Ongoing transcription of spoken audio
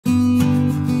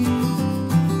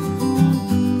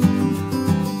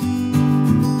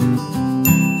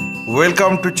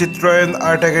Welcome to Chitrayan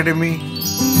Art Academy.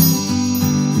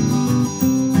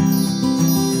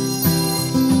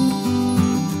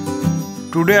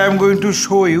 Today I am going to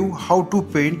show you how to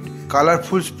paint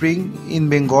colorful spring in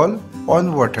Bengal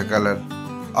on watercolor.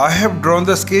 I have drawn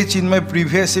the sketch in my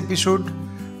previous episode.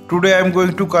 Today I am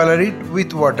going to color it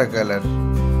with watercolor.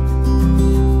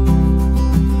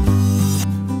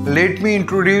 Let me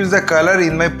introduce the color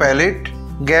in my palette: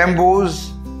 Gambos,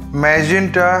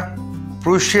 Magenta,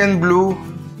 Prussian Blue,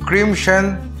 Crimson,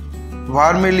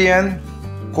 Vermilion,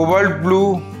 Cobalt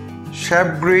Blue,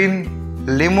 Sap Green,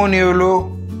 Lemon Yellow,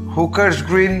 Hooker's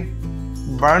Green,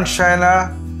 Burnt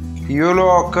Sienna, Yellow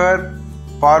Ochre,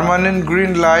 Permanent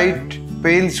Green Light,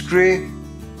 Payne's Grey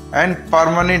and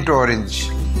Permanent Orange.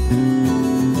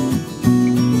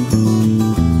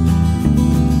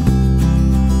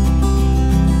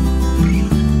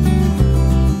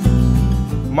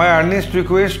 My earnest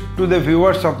request to the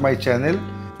viewers of my channel: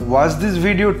 watch this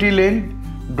video till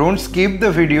end. Don't skip the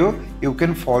video. You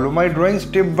can follow my drawing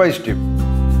step by step.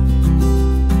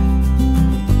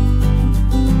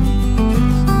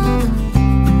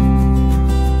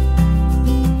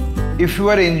 If you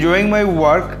are enjoying my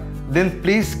work, then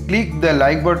please click the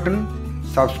like button,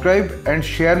 subscribe and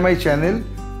share my channel,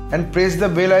 and press the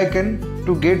bell icon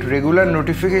to get regular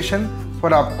notification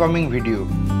for upcoming video.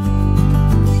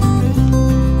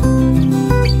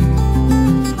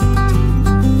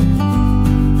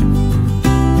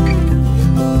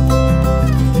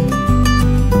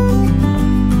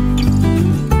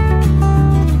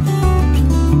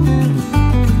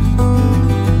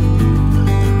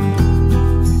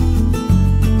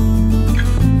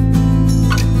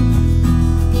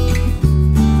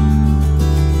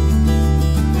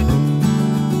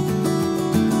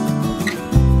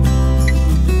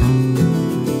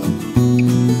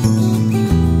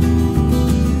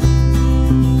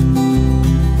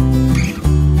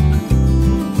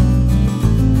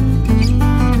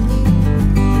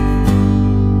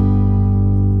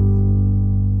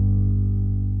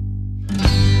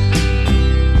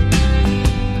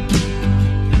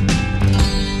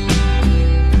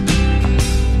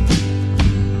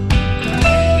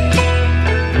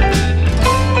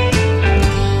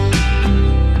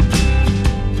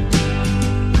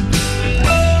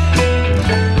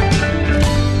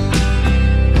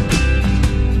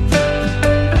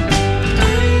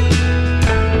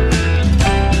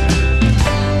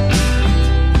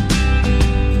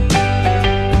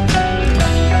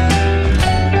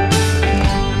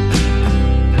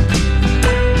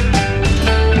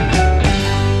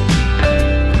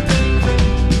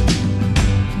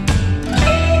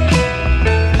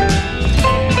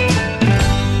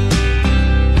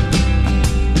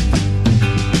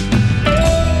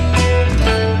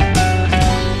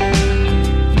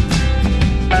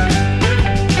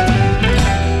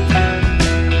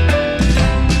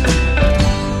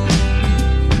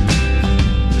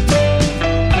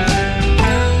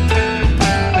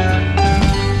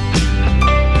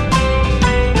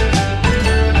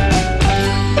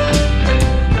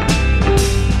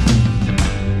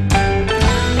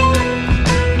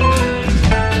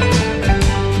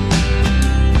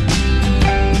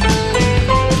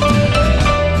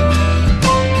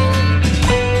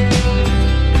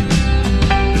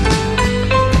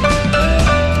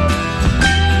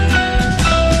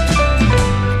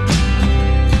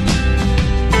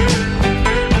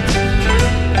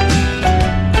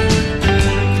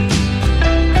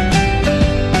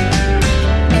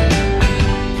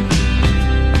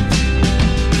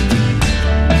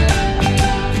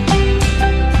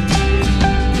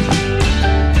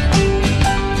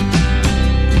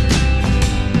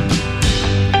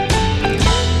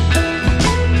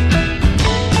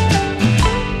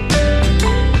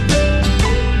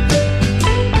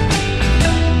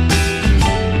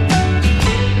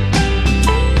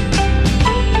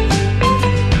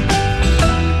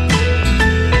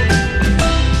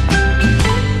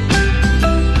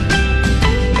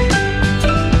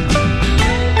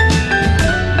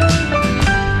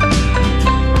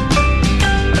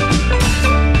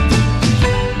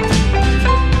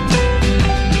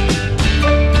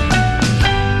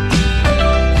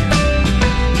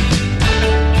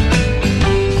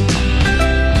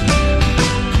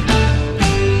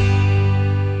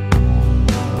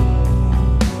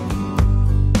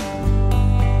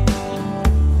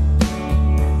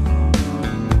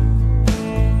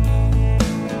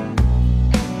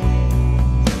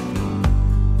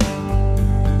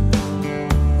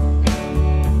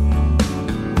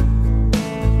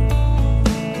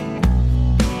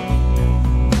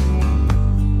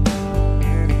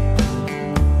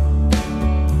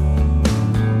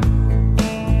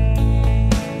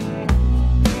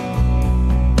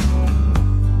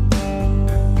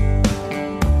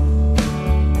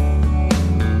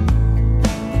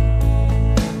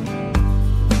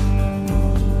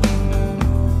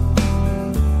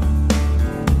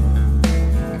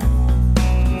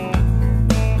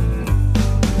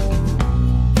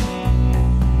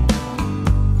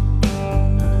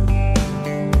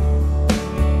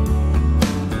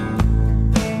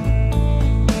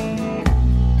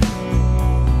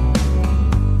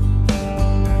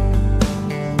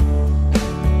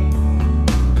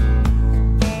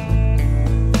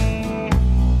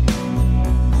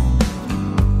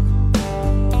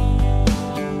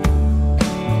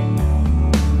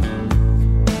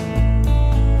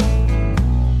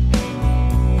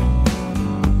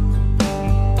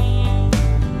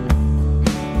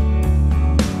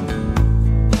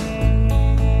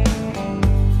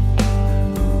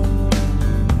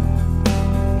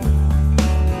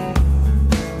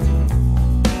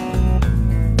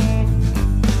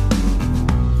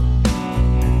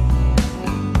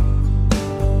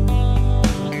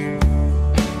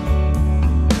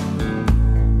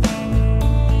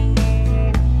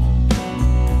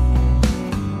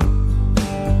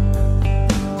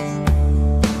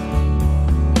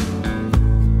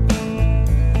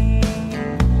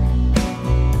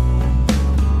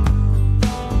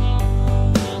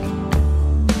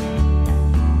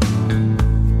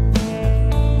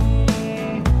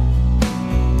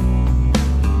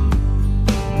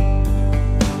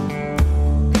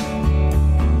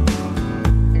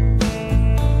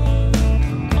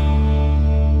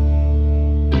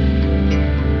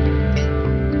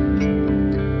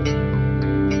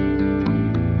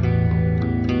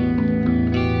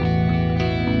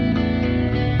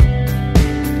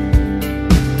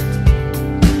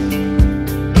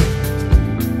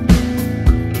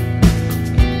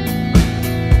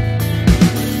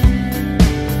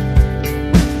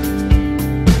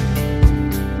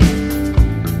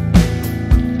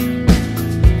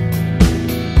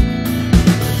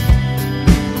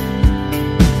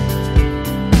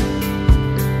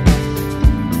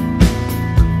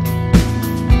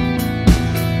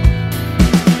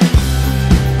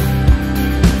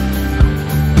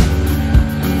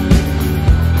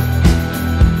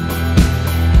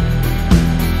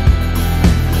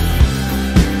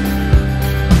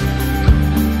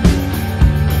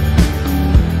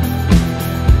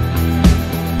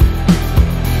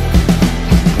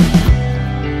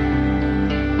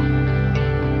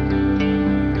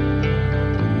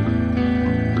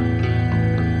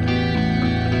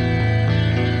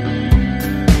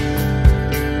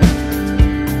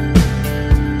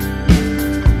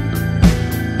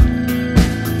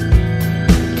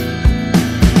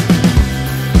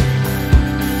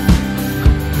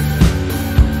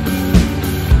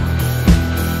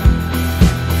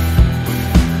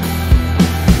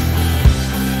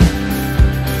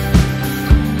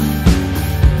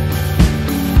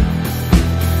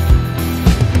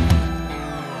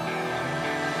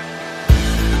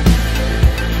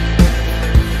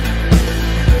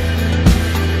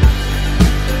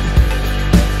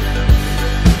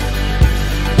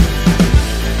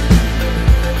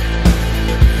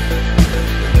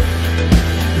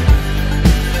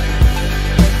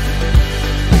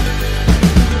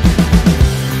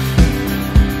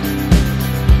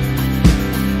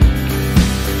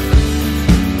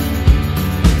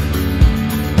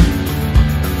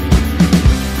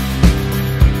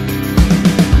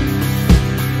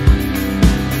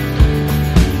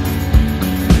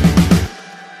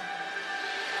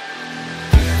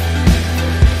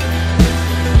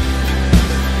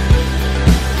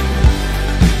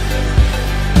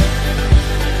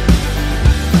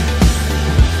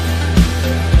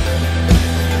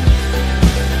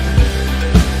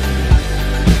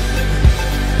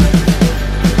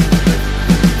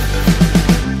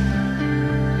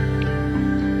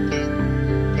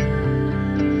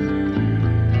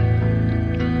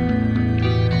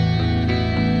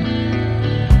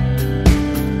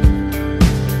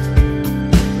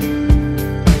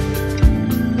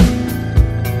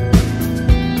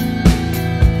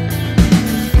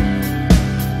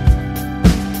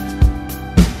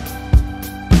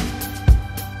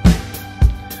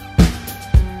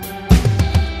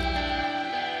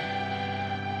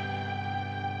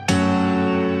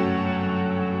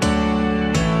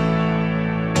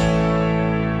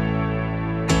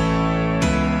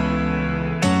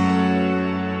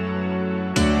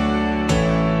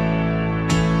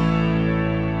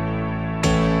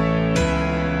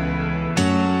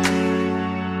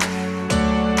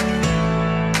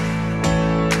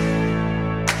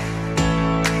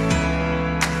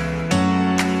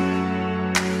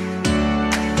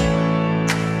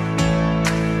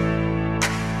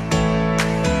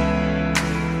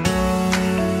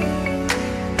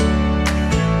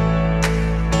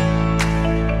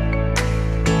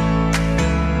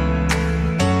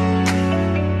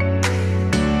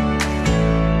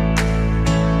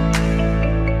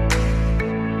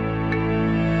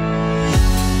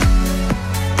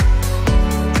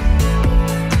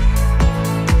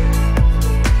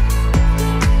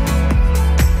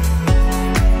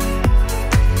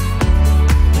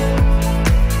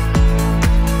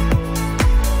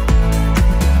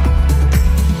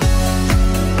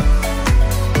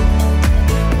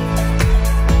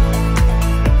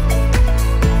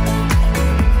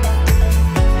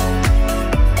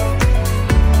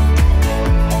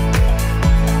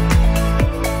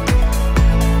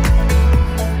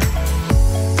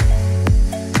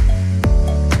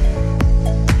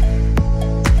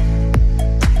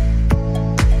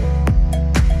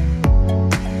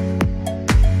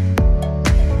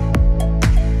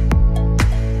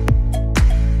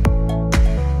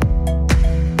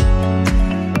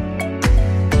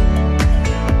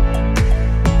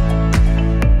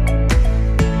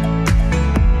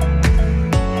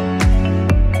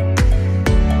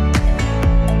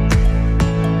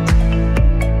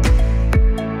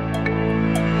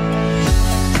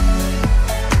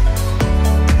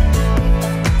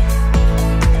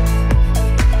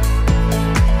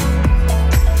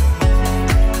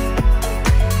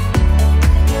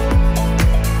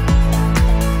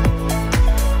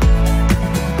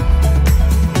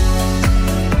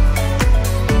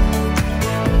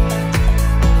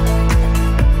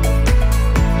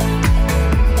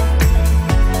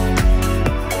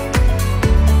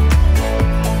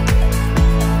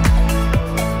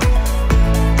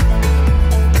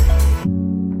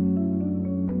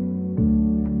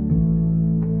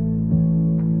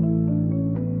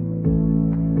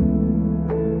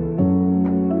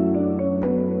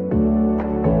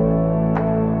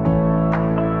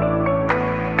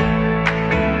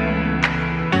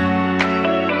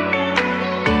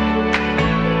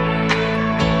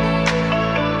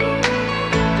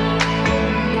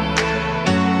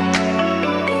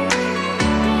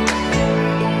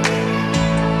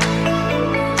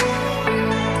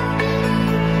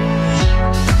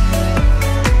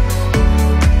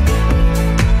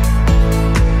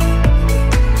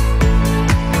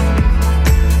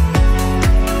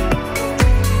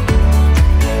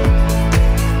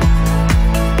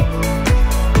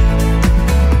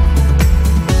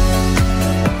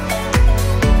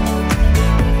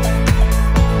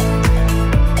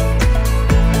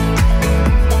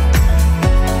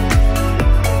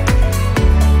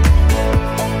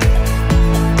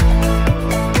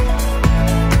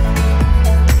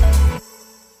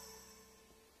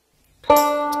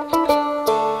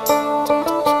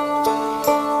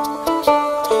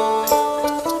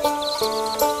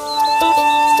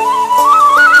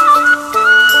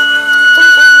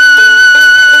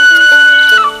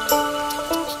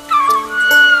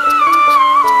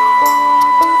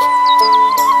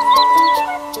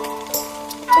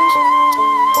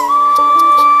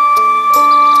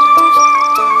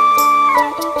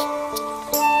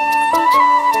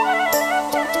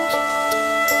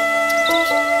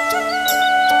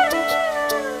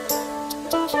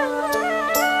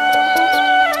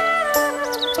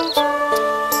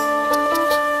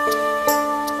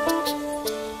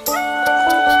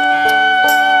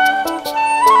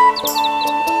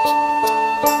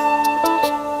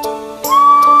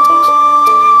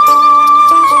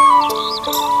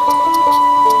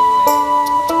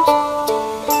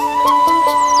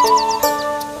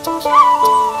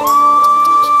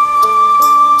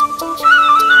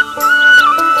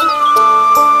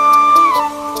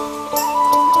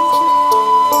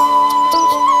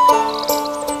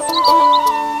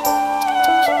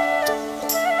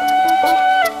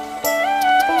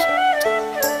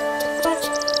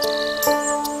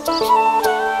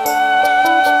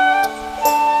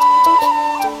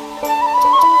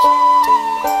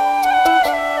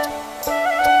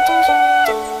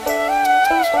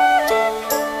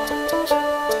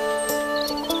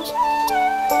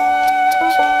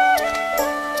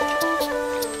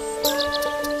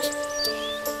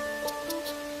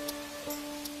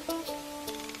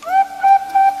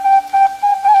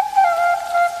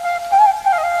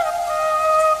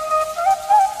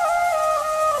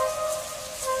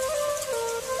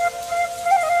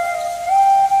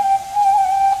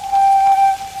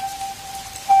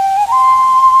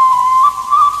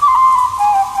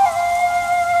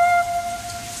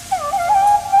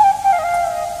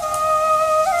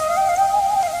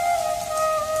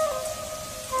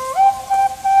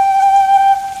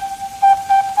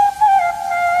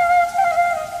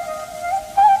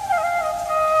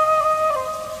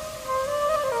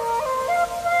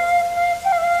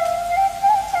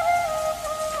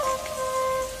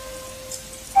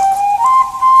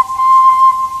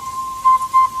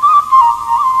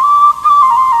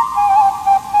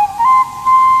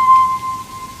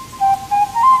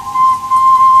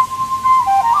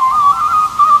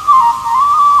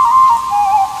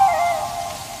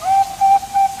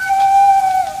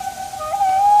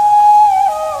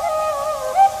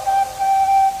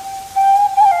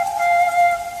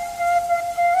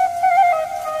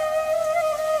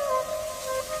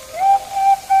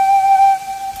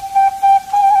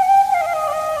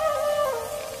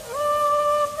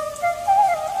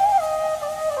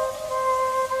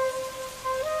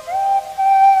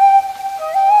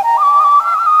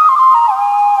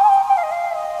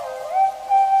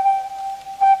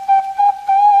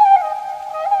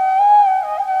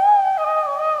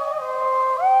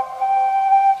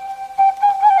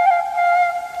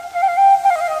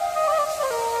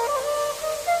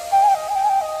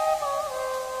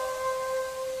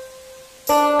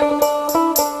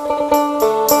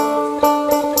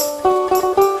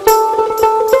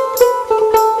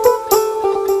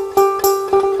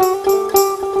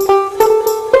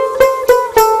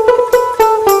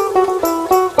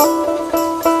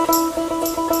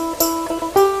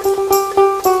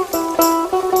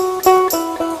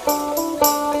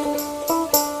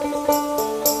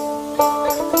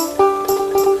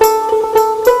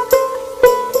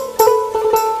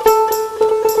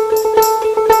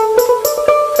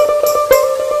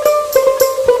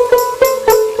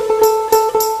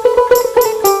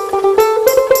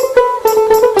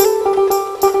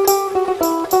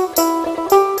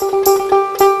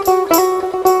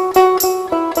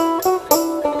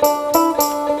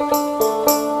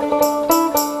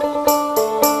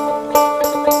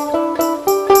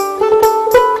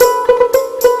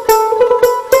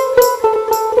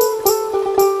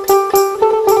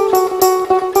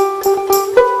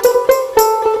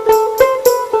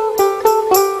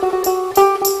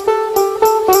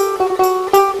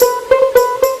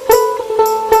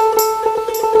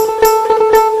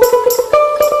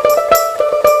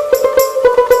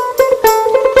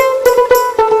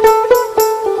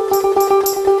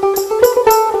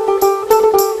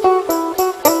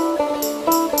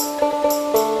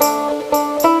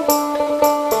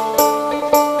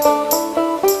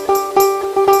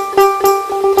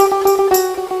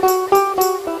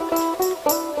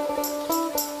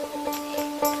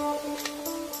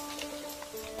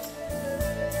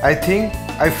 I think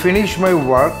I finished my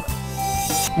work.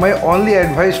 My only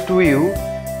advice to you,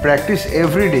 practice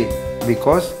every day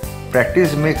because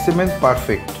practice makes a man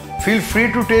perfect. Feel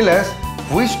free to tell us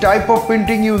which type of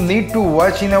painting you need to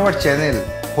watch in our channel.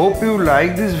 Hope you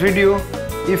like this video.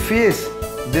 If yes,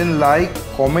 then like,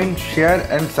 comment, share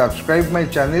and subscribe my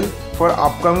channel for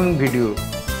upcoming video.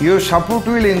 Your support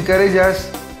will encourage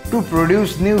us to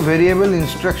produce new variable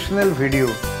instructional video.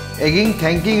 Again,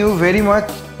 thanking you very much.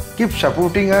 Keep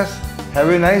supporting us. Have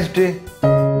a nice day.